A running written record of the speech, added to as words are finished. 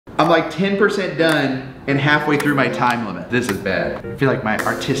I'm like 10% done and halfway through my time limit. This is bad. I feel like my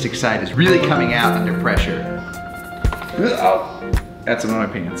artistic side is really coming out under pressure. Oh, that's one of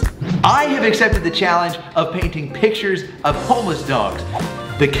my pants. I have accepted the challenge of painting pictures of homeless dogs.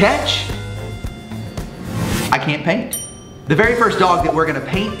 The catch, I can't paint. The very first dog that we're gonna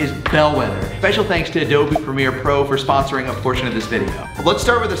paint is Bellwether. Special thanks to Adobe Premiere Pro for sponsoring a portion of this video. Let's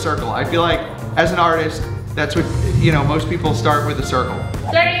start with a circle. I feel like as an artist, that's what, you know, most people start with a circle.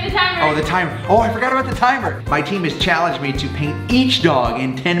 Starting the timer. Oh, the timer. Oh, I forgot about the timer. My team has challenged me to paint each dog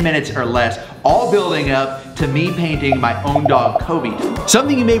in 10 minutes or less, all building up to me painting my own dog, Kobe.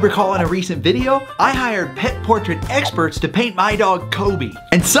 Something you may recall in a recent video, I hired pet portrait experts to paint my dog, Kobe.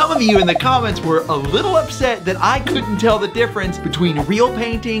 And some of you in the comments were a little upset that I couldn't tell the difference between real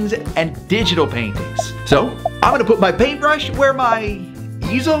paintings and digital paintings. So, I'm gonna put my paintbrush where my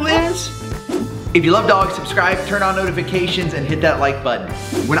easel is. If you love dogs, subscribe, turn on notifications, and hit that like button.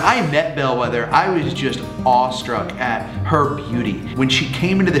 When I met Bellwether, I was just awestruck at her beauty. When she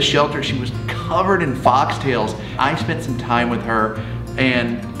came into the shelter, she was covered in foxtails. I spent some time with her,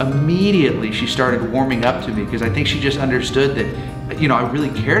 and immediately she started warming up to me because I think she just understood that, you know, I really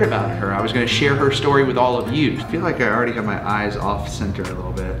cared about her. I was gonna share her story with all of you. I feel like I already got my eyes off center a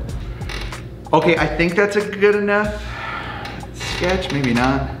little bit. Okay, I think that's a good enough sketch, maybe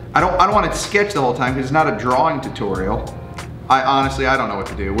not. I don't want to sketch the whole time because it's not a drawing tutorial. Honestly, I don't know what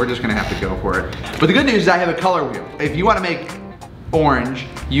to do. We're just gonna have to go for it. But the good news is I have a color wheel. If you want to make orange,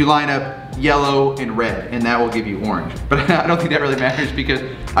 you line up yellow and red, and that will give you orange. But I don't think that really matters because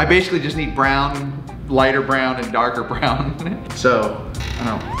I basically just need brown, lighter brown, and darker brown. So, I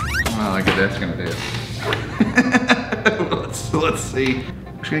don't know what that's gonna do. let's see.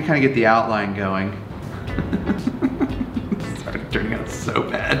 I'm just gonna kind of get the outline going. Turning out so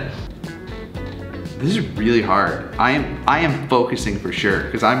bad. This is really hard. I am focusing for sure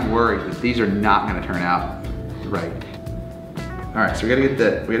because I'm worried that these are not going to turn out right. All right, so we gotta get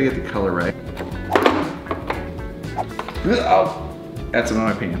the color right. Oh, that's one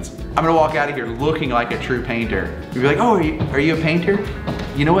of my pants. I'm gonna walk out of here looking like a true painter. You'll be like, oh, are you a painter?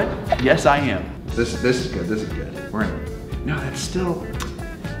 You know what? Yes, I am. This is good. This is good. We're in. No, that's still.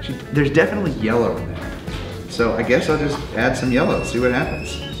 There's definitely yellow in there. So I guess I'll just add some yellow, see what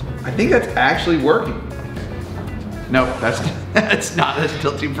happens. I think that's actually working. No, that's not, that's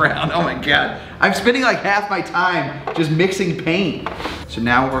still too brown. Oh my God. I'm spending like half my time just mixing paint. So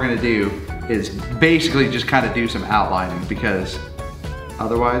now what we're gonna do is basically just kind of do some outlining because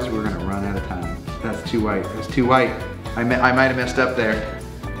otherwise we're gonna run out of time. That's too white, that's too white. I might have messed up there.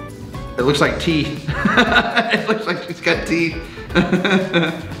 It looks like teeth. It looks like she's got teeth.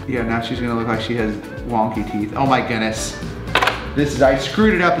 Yeah, now she's gonna look like she has wonky teeth. Oh my goodness. I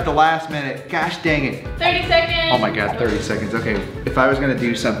screwed it up at the last minute. Gosh dang it. 30 seconds. Oh my God, 30 seconds. Okay, if I was gonna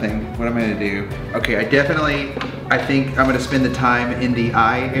do something, what am I gonna do? Okay, I think I'm gonna spend the time in the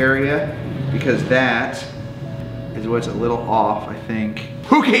eye area because that is what's a little off, I think.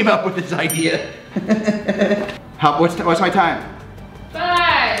 Who came up with this idea? What's my time?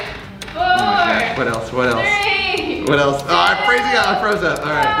 5, 4, oh my God, what else? 3, What else? Oh, I'm freezing out, I froze up. All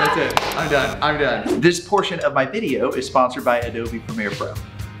right, that's it. I'm done. This portion of my video is sponsored by Adobe Premiere Pro.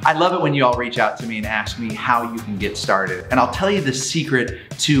 I love it when you all reach out to me and ask me how you can get started. And I'll tell you the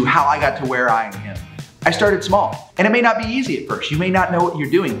secret to how I got to where I am. I started small, and it may not be easy at first. You may not know what you're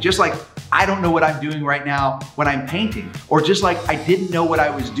doing, just like I don't know what I'm doing right now when I'm painting, or just like I didn't know what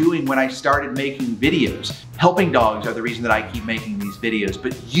I was doing when I started making videos. Helping dogs are the reason that I keep making these videos,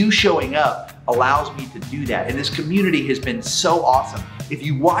 but you showing up allows me to do that, and this community has been so awesome. If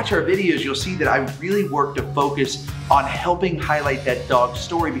you watch our videos, you'll see that I really work to focus on helping highlight that dog's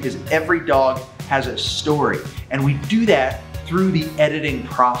story because every dog has a story, and we do that through the editing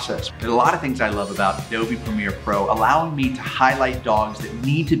process. There's a lot of things I love about Adobe Premiere Pro, allowing me to highlight dogs that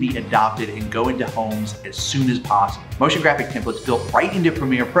need to be adopted and go into homes as soon as possible. Motion graphic templates built right into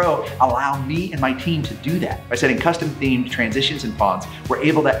Premiere Pro allow me and my team to do that. By setting custom themed transitions and fonts, we're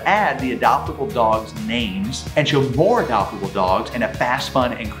able to add the adoptable dogs' names and show more adoptable dogs in a fast,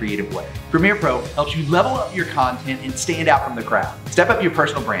 fun, and creative way. Premiere Pro helps you level up your content and stand out from the crowd. Step up your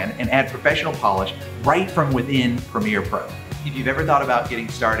personal brand and add professional polish right from within Premiere Pro. If you've ever thought about getting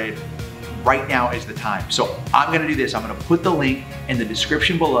started, right now is the time. So I'm gonna do this. I'm gonna put the link in the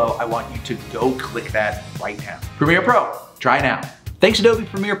description below. I want you to go click that right now. Premiere Pro, try now. Thanks Adobe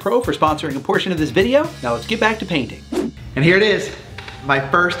Premiere Pro for sponsoring a portion of this video. Now let's get back to painting. And here it is, my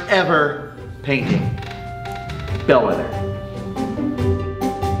first ever painting, Bellwether.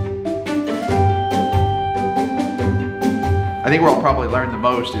 I think where I'll probably learn the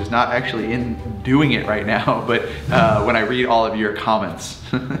most is not actually in doing it right now, but when I read all of your comments,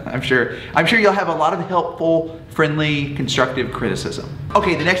 I'm sure you'll have a lot of helpful, friendly, constructive criticism.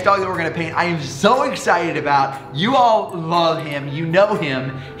 Okay, the next dog that we're gonna paint, I am so excited about. You all love him, you know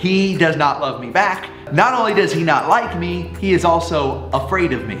him. He does not love me back. Not only does he not like me, he is also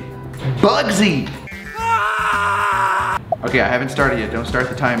afraid of me. Bugsy! Okay, I haven't started yet. Don't start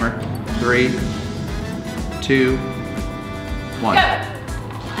the timer. 3, 2, 1. Go.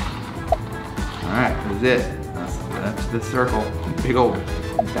 All right, that's it. That's the circle. Big old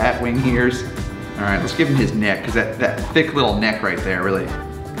bat wing ears. All right, let's give him his neck, because that thick little neck right there really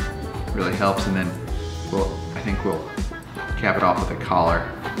helps. And then I think we'll cap it off with a collar.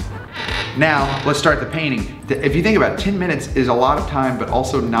 Now, let's start the painting. If you think about it, 10 minutes is a lot of time, but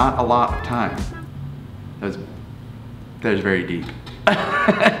also not a lot of time. That is very deep.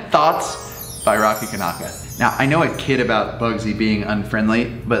 Thoughts by Kobe Kanaka. Now, I know a kid about Bugsy being unfriendly,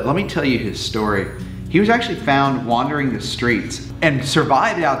 but let me tell you his story. He was actually found wandering the streets and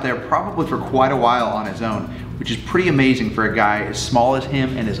survived out there probably for quite a while on his own, which is pretty amazing for a guy as small as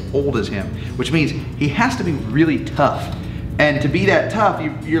him and as old as him, which means he has to be really tough. And to be that tough,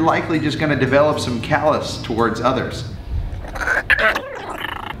 you're likely just gonna develop some callous towards others.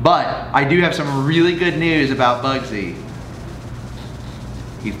 But I do have some really good news about Bugsy.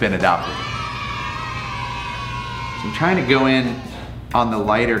 He's been adopted. So I'm trying to go in on the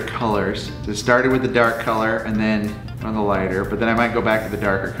lighter colors. So it started with the dark color and then on the lighter, but then I might go back to the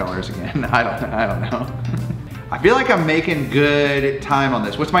darker colors again. I don't know. I feel like I'm making good time on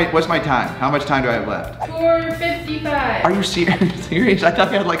this. What's my time? How much time do I have left? 4:55. Are you serious? I thought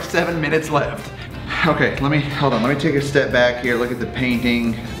I had like 7 minutes left. Okay, hold on. Let me take a step back here, look at the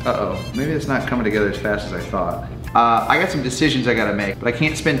painting. Uh-oh, maybe it's not coming together as fast as I thought. I got some decisions I gotta make, but I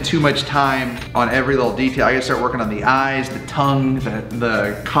can't spend too much time on every little detail. I gotta start working on the eyes, the tongue,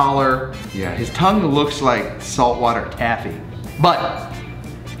 the collar. Yeah, his tongue looks like saltwater taffy. But,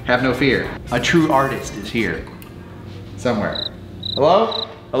 have no fear, a true artist is here. Somewhere. Hello?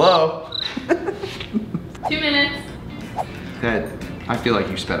 Hello? 2 minutes. I feel like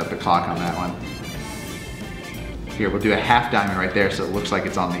you sped up the clock on that one. Here, we'll do a half diamond right there so it looks like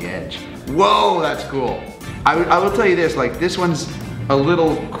it's on the edge. Whoa, that's cool. I will tell you this, like this one's a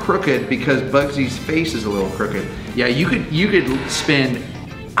little crooked because Bugsy's face is a little crooked. Yeah, you could spend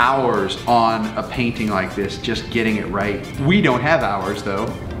hours on a painting like this just getting it right. We don't have hours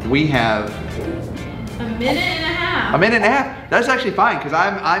though. We have a minute and a half. A minute and a half? That's actually fine because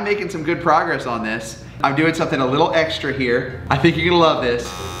I'm making some good progress on this. I'm doing something a little extra here. I think you're gonna love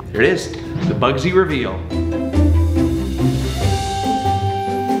this. Here it is, the Bugsy reveal.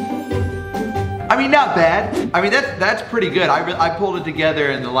 I mean, not bad. I mean, that's pretty good. I pulled it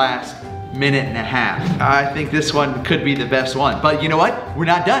together in the last minute and a half. I think this one could be the best one. But you know what? We're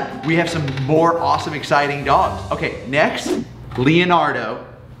not done. We have some more awesome, exciting dogs. Okay, next, Leonardo.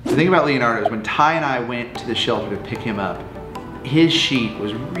 The thing about Leonardo is when Ty and I went to the shelter to pick him up, his sheet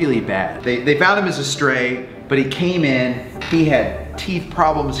was really bad. They found him as a stray, but he came in, he had teeth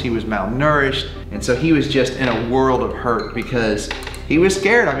problems, he was malnourished, and so he was just in a world of hurt because he was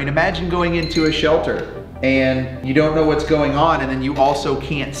scared. I mean, imagine going into a shelter and you don't know what's going on and then you also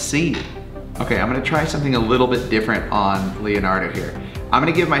can't see. Okay, I'm gonna try something a little bit different on Leonardo here. I'm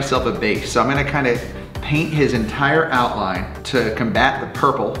gonna give myself a base. So I'm gonna kind of paint his entire outline to combat the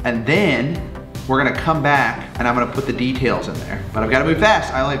purple, and then we're gonna come back and I'm gonna put the details in there. But I've gotta move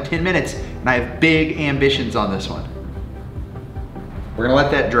fast. I only have 10 minutes and I have big ambitions on this one. We're gonna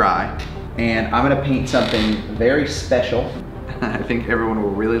let that dry and I'm gonna paint something very special. I think everyone will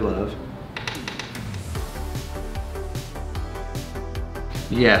really love.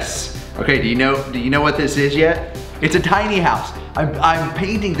 Yes. Okay, do you know what this is yet? It's a tiny house. I'm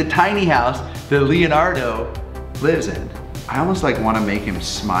painting the tiny house that Leonardo lives in. I almost like want to make him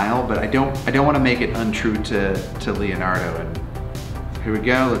smile, but I don't want to make it untrue to Leonardo. And here we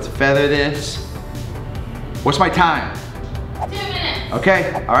go. Let's feather this. What's my time? 2 minutes.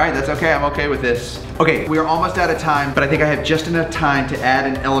 Okay, all right, that's okay. I'm okay with this. Okay, we are almost out of time, but I think I have just enough time to add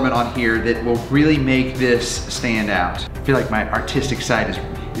an element on here that will really make this stand out. I feel like my artistic side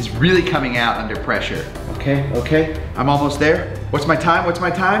is really coming out under pressure. Okay, I'm almost there. What's my time?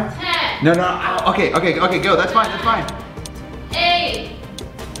 10. No, okay, go, that's fine. 8,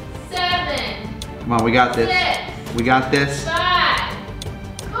 7. Come on, we got this. 6. We got this. 5,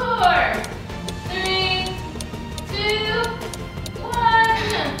 4, 3, 2,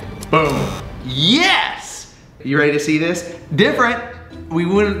 1. Boom. Yes! You ready to see this? Different. We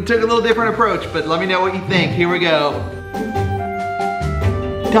took a little different approach, but let me know what you think. Here we go.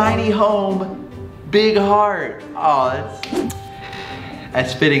 Tiny home, big heart. Oh,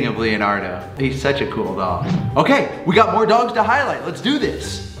 as fitting of Leonardo. He's such a cool dog. Okay, we got more dogs to highlight. Let's do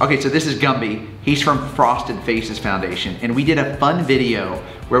this. Okay, so this is Gumby. He's from Frosted Faces Foundation, and we did a fun video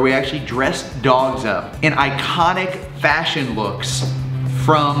where we actually dressed dogs up in iconic fashion looks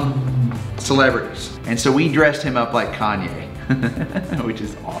from celebrities. And so we dressed him up like Kanye, which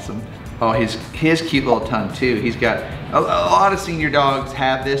is awesome. Oh, his cute little tongue too. He's got, a lot of senior dogs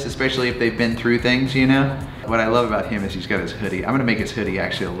have this, especially if they've been through things, you know? What I love about him is he's got his hoodie. I'm gonna make his hoodie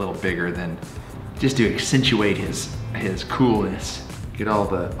actually a little bigger than, just to accentuate his coolness. Get all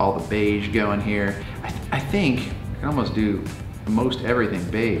the beige going here. I think I can almost do most everything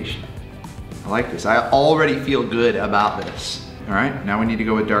beige. I like this. I already feel good about this. All right, now we need to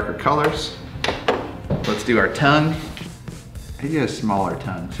go with darker colors. Let's do our tongue. I need a smaller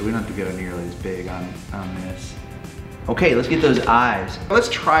tongue, so we don't have to go nearly as big on this. Okay, let's get those eyes. Let's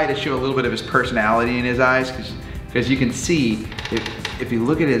try to show a little bit of his personality in his eyes, because you can see, if you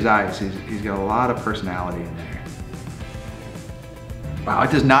look at his eyes, he's got a lot of personality in there. Wow,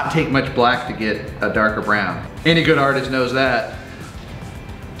 it does not take much black to get a darker brown. Any good artist knows that.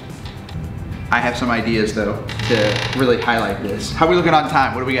 I have some ideas though to really highlight this. How are we looking on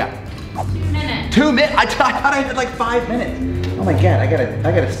time? What do we got? 2 minutes. 2 minutes? I thought I had like 5 minutes. Oh my God, I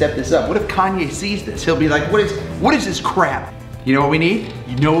gotta step this up. What if Kanye sees this? He'll be like, what is this crap? You know what we need?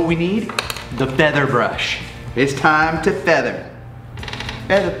 You know what we need? The feather brush. It's time to feather.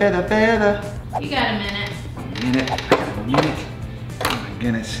 Feather, feather, feather. You got a minute. I got a minute. Oh my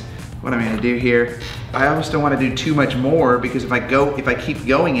goodness. What am I gonna do here? I almost don't wanna do too much more, because if I keep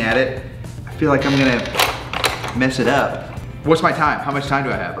going at it, I feel like I'm gonna mess it up. What's my time? How much time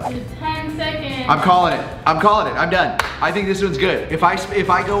do I have? 10 seconds. I'm calling it. I'm done. I think this one's good. If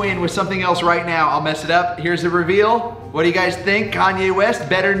I go in with something else right now, I'll mess it up. Here's the reveal. What do you guys think? Kanye West,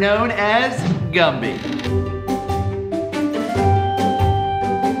 better known as Gumby.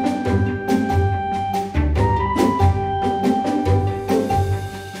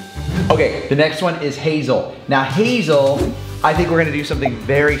 Okay, the next one is Hazel. Now Hazel, I think we're gonna do something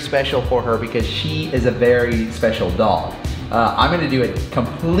very special for her because she is a very special dog. I'm gonna do a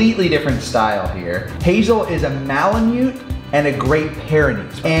completely different style here. Hazel is a Malamute and a Great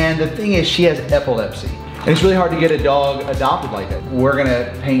Pyrenees. And the thing is, she has epilepsy. And it's really hard to get a dog adopted like that. We're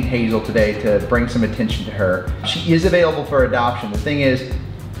gonna paint Hazel today to bring some attention to her. She is available for adoption. The thing is,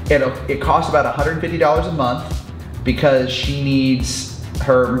 it costs about $150 a month because she needs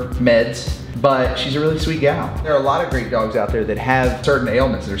her meds, but she's a really sweet gal. There are a lot of great dogs out there that have certain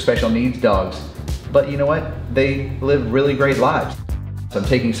ailments. They're special needs dogs. But you know what? They live really great lives. So I'm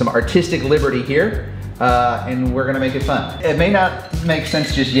taking some artistic liberty here, and we're gonna make it fun. It may not make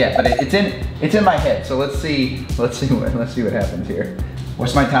sense just yet, but it's in my head. So let's see what happens here.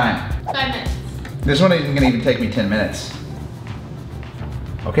 What's my time? 5 minutes. This one isn't gonna even take me 10 minutes.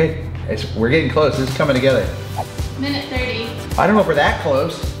 Okay, we're getting close. This is coming together. Minute 30. I don't know if we're that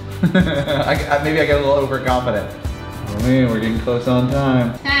close. Maybe I got a little overconfident. Oh man, we're getting close on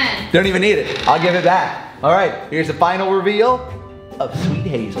time. 10. Don't even need it. I'll give it back. All right, here's the final reveal of Sweet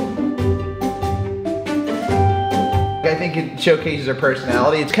Hazel. I think it showcases her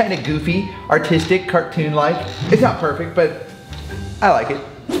personality. It's kind of goofy, artistic, cartoon-like. It's not perfect, but I like it.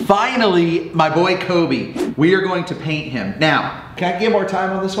 Finally, my boy Kobe. We are going to paint him. Now, can I get more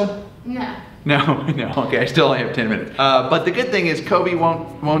time on this one? No. No, okay, I still only have 10 minutes. But the good thing is Kobe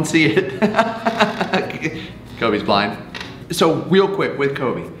won't see it. Kobe's blind. So real quick with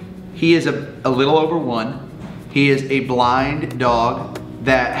Kobe, he is a little over 1. He is a blind dog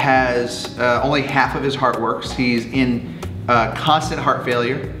that has only half of his heart works. He's in constant heart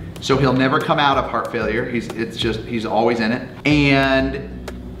failure, so he'll never come out of heart failure. He's always in it. And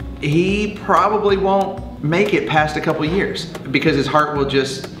he probably won't make it past a couple years because his heart will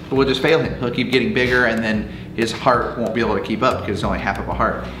just fail him. He'll keep getting bigger and then his heart won't be able to keep up because it's only half of a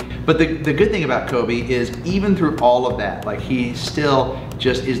heart. But the good thing about Kobe is even through all of that, like he still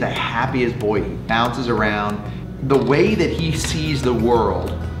just is the happiest boy. He bounces around. The way that he sees the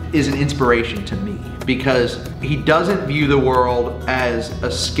world is an inspiration to me because he doesn't view the world as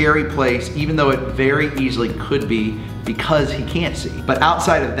a scary place, even though it very easily could be because he can't see. But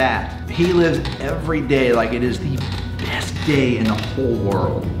outside of that, he lives every day like it is the best day in the whole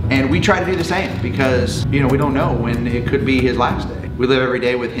world. And we try to do the same because, you know, we don't know when it could be his last day. We live every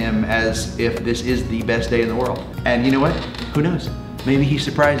day with him as if this is the best day in the world. And you know what? Who knows? Maybe he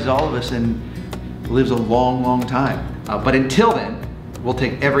surprises all of us and lives a long, long time. But until then, we'll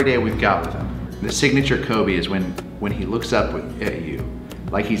take every day we've got with him. The signature Kobe is when he looks up at you,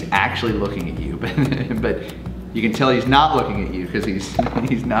 like he's actually looking at you, but you can tell he's not looking at you because he's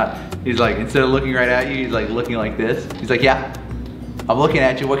like, instead of looking right at you, he's like looking like this. He's like, yeah, I'm looking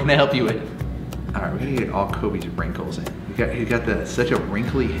at you. What can I help you with? All right, we're gonna get all Kobe's wrinkles in. He got such a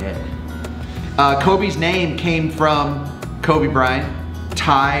wrinkly head. Kobe's name came from Kobe Bryant.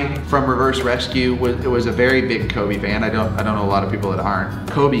 Ty from Reverse Rescue was a very big Kobe fan. I don't know a lot of people that aren't.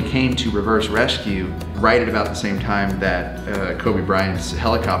 Kobe came to Reverse Rescue right at about the same time that Kobe Bryant's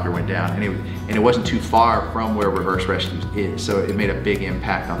helicopter went down, and it wasn't too far from where Reverse Rescue is, so it made a big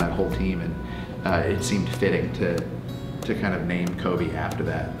impact on that whole team, and it seemed fitting to kind of name Kobe after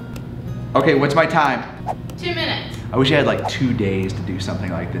that. Okay, what's my time? 2 minutes. I wish I had like 2 days to do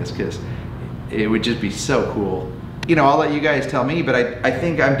something like this, because it would just be so cool. You know, I'll let you guys tell me, but I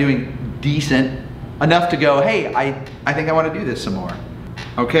think I'm doing decent enough to go, hey, I think I want to do this some more.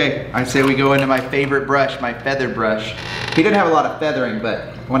 Okay, I say we go into my favorite brush, my feather brush. He didn't have a lot of feathering, but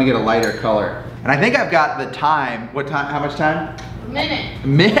I want to get a lighter color. And I think I've got the time. What time? How much time? Minute.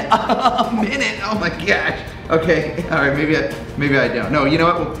 Minute? A minute? Oh my gosh. Okay, all right, maybe I don't. No, you know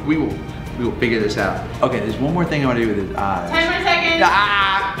what? We will figure this out. Okay, there's one more thing I want to do with his eyes. Timer seconds.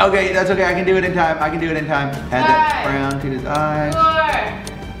 Ah, okay, that's okay. I can do it in time. I can do it in time. Add that brown to his eyes.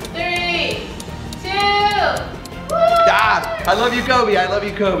 4, 3, 2. Ah, I love you, Kobe. I love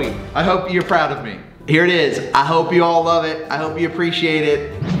you, Kobe. I hope you're proud of me. Here it is. I hope you all love it. I hope you appreciate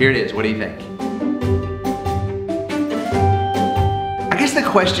it. Here it is. What do you think? I guess the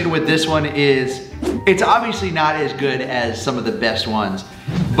question with this one is, it's obviously not as good as some of the best ones,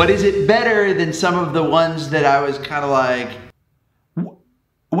 but is it better than some of the ones that I was kind of like,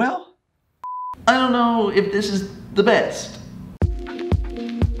 well, I don't know if this is the best.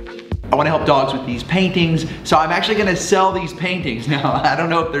 I want to help dogs with these paintings, so I'm actually going to sell these paintings. Now, I don't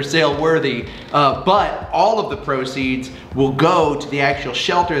know if they're sale worthy, but all of the proceeds will go to the actual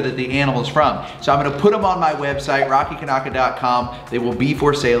shelter that the animal's from. So I'm going to put them on my website, rockykanaka.com. They will be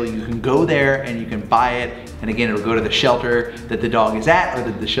for sale. You can go there and you can buy it. And again, it'll go to the shelter that the dog is at,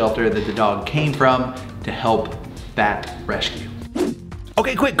 or the shelter that the dog came from, to help that rescue.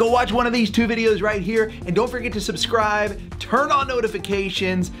 Okay, quick, go watch one of these 2 videos right here, and don't forget to subscribe, turn on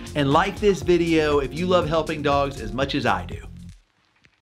notifications, and like this video if you love helping dogs as much as I do.